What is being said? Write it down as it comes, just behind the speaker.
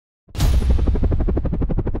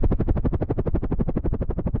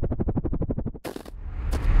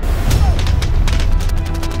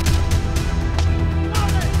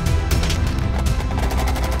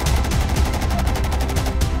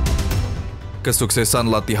Kesuksesan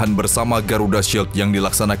latihan bersama Garuda Shield yang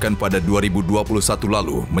dilaksanakan pada 2021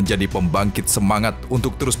 lalu menjadi pembangkit semangat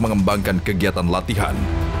untuk terus mengembangkan kegiatan latihan.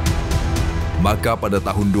 Maka pada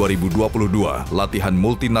tahun 2022, latihan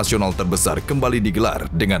multinasional terbesar kembali digelar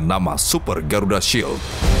dengan nama Super Garuda Shield.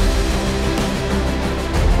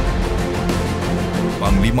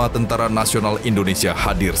 Panglima Tentara Nasional Indonesia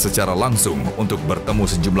hadir secara langsung untuk bertemu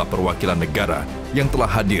sejumlah perwakilan negara yang telah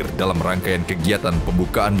hadir dalam rangkaian kegiatan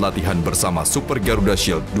pembukaan latihan bersama Super Garuda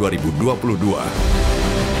Shield 2022.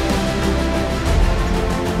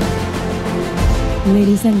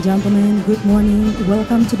 Ladies and gentlemen, good morning.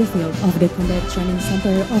 Welcome to the field of the Combat Training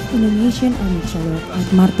Center of Indonesian Army Children at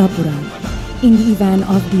Martapura. In the event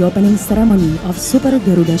of the opening ceremony of Super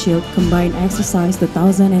Garuda Shield Combined Exercise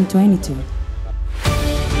 2022.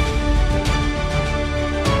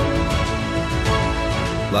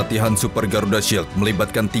 Latihan Super Garuda Shield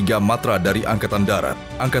melibatkan 3 matra dari Angkatan Darat,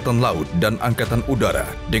 Angkatan Laut, dan Angkatan Udara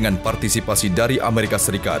dengan partisipasi dari Amerika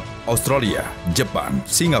Serikat, Australia, Jepang,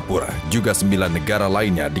 Singapura, juga 9 negara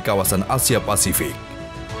lainnya di kawasan Asia Pasifik.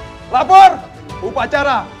 Lapor!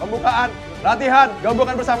 Upacara pembukaan latihan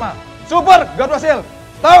gabungan bersama Super Garuda Shield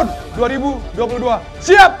tahun 2022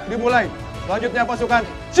 siap dimulai. Selanjutnya pasukan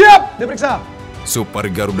siap diperiksa. Super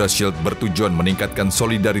Garuda Shield bertujuan meningkatkan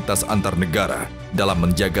solidaritas antar negara dalam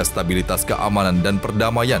menjaga stabilitas keamanan dan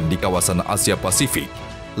perdamaian di kawasan Asia Pasifik.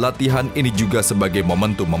 Latihan ini juga sebagai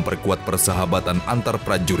momentum memperkuat persahabatan antar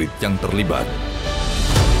prajurit yang terlibat.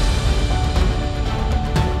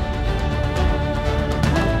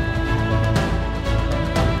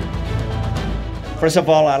 First of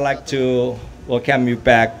all, I'd like to welcome you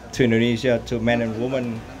back to Indonesia, to men and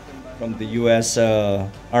women from the U.S.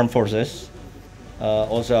 Armed Forces.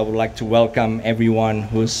 Also, I would like to welcome everyone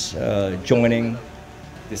who's joining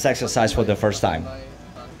this exercise for the first time.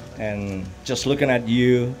 And just looking at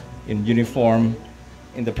you in uniform,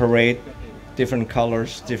 in the parade, different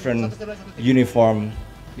colors, different uniform,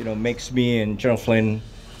 makes me and General Flynn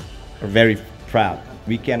are very proud.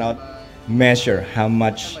 We cannot measure how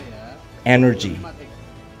much energy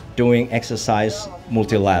doing exercise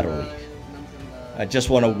multilaterally. I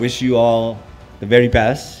just want to wish you all the very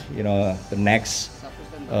best, the next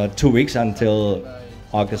 2 weeks until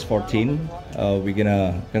August 14. We're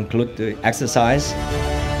gonna conclude the exercise.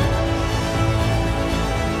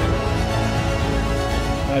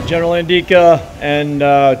 General Andika, and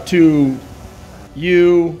to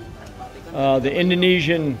you, the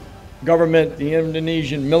Indonesian government, the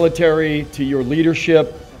Indonesian military, to your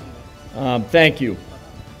leadership, thank you.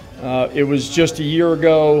 It was just a year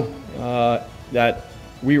ago that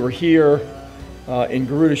we were here in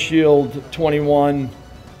Garuda Shield 21,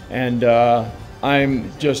 and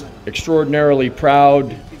I'm just extraordinarily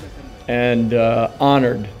proud and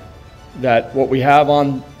honored that what we have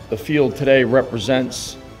on the field today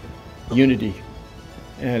represents unity,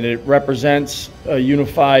 and it represents a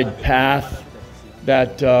unified path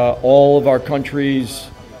that all of our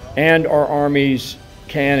countries and our armies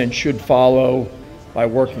can and should follow by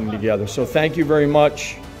working together. So thank you very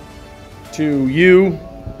much to you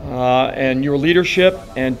and your leadership,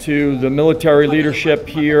 and to the military leadership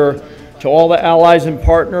here, to all the allies and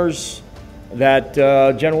partners that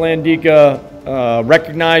General Andika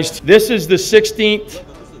recognized. This is the 16th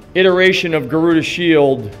iteration of Garuda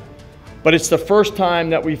Shield, but it's the first time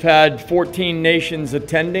that we've had 14 nations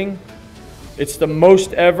attending. It's the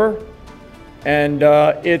most ever, and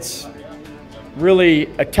it's really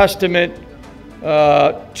a testament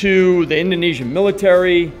to the Indonesian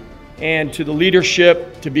military and to the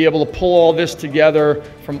leadership to be able to pull all this together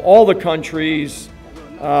from all the countries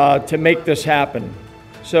to make this happen.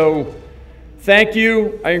 So thank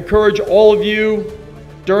you. I encourage all of you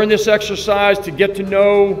during this exercise to get to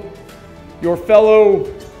know your fellow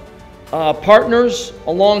partners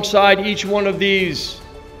alongside each one of these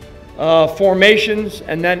formations,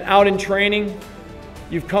 and then out in training.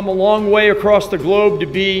 You've come a long way across the globe to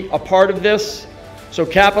be a part of this. So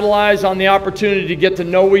capitalize on the opportunity to get to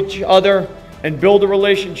know each other and build the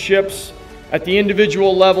relationships at the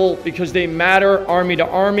individual level, because they matter army to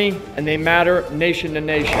army and they matter nation to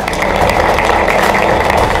nation.